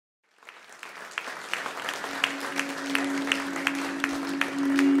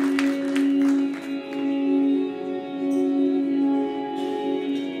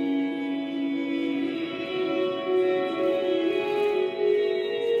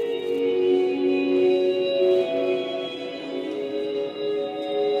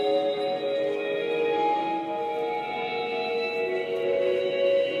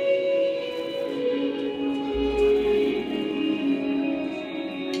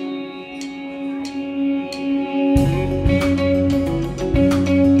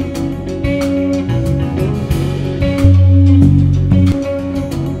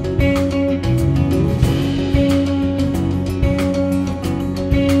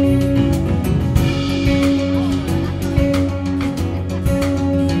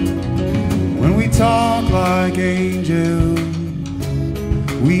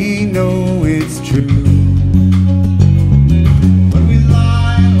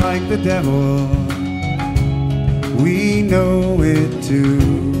devil, we know it too.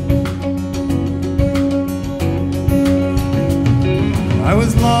 I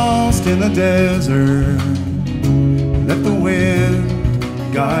was lost in the desert, let the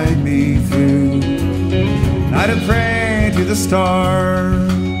wind guide me through. And I'd have prayed to the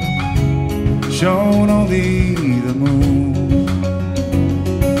stars, shone only the moon.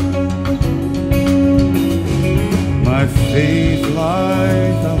 My faith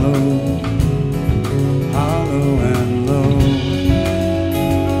lies hollow, hollow and low.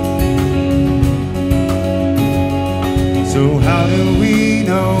 So how do we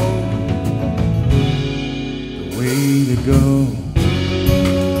know the way to go?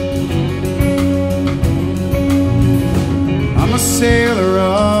 I'm a sailor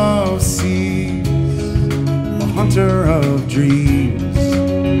of seas, a hunter of dreams.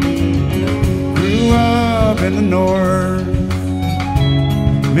 Grew up in the north,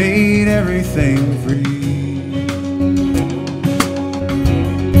 made everything free.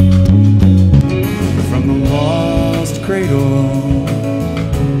 From the lost cradle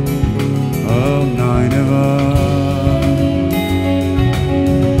of Nineveh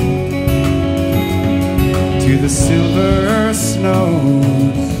to the silver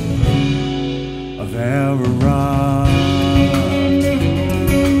snows of Ararat,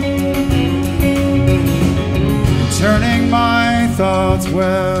 turning my thoughts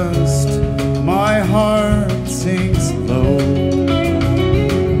west, my heart sinks low.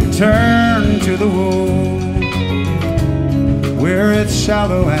 Return to the womb where it's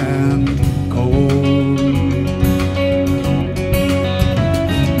shallow and cold.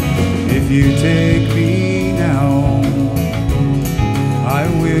 If you take me now, I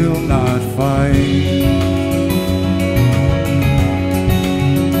will not fight.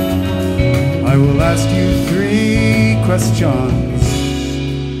 I will ask you 3 questions,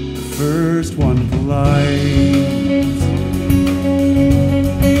 the first one polite.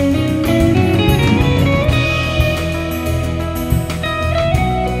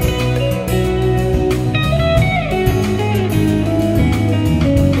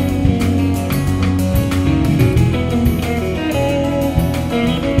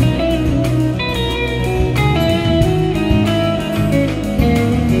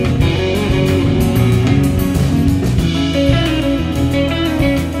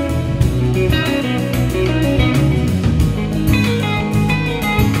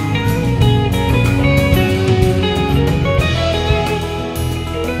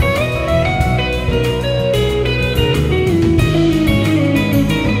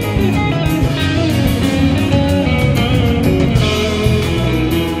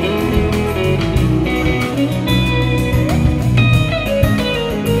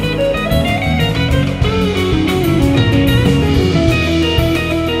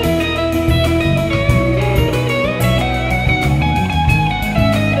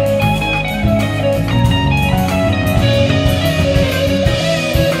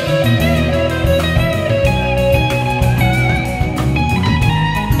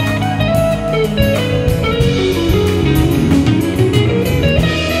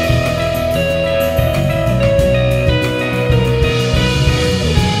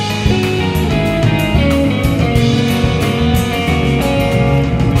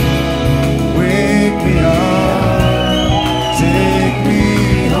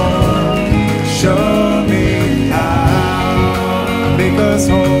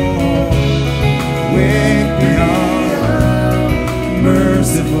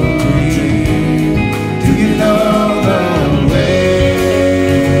 Merciful dream, do you know the way?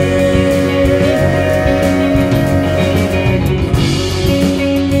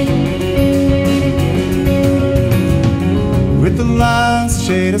 With the last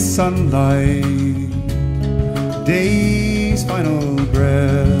shade of sunlight, day's final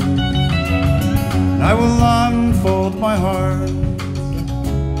breath, I will unfold my heart,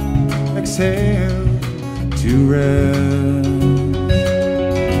 exhale to rest.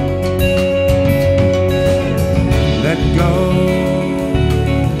 Let go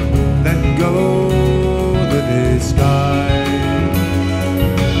the disguise.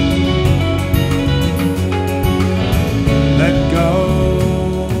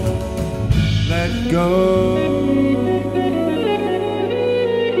 Let go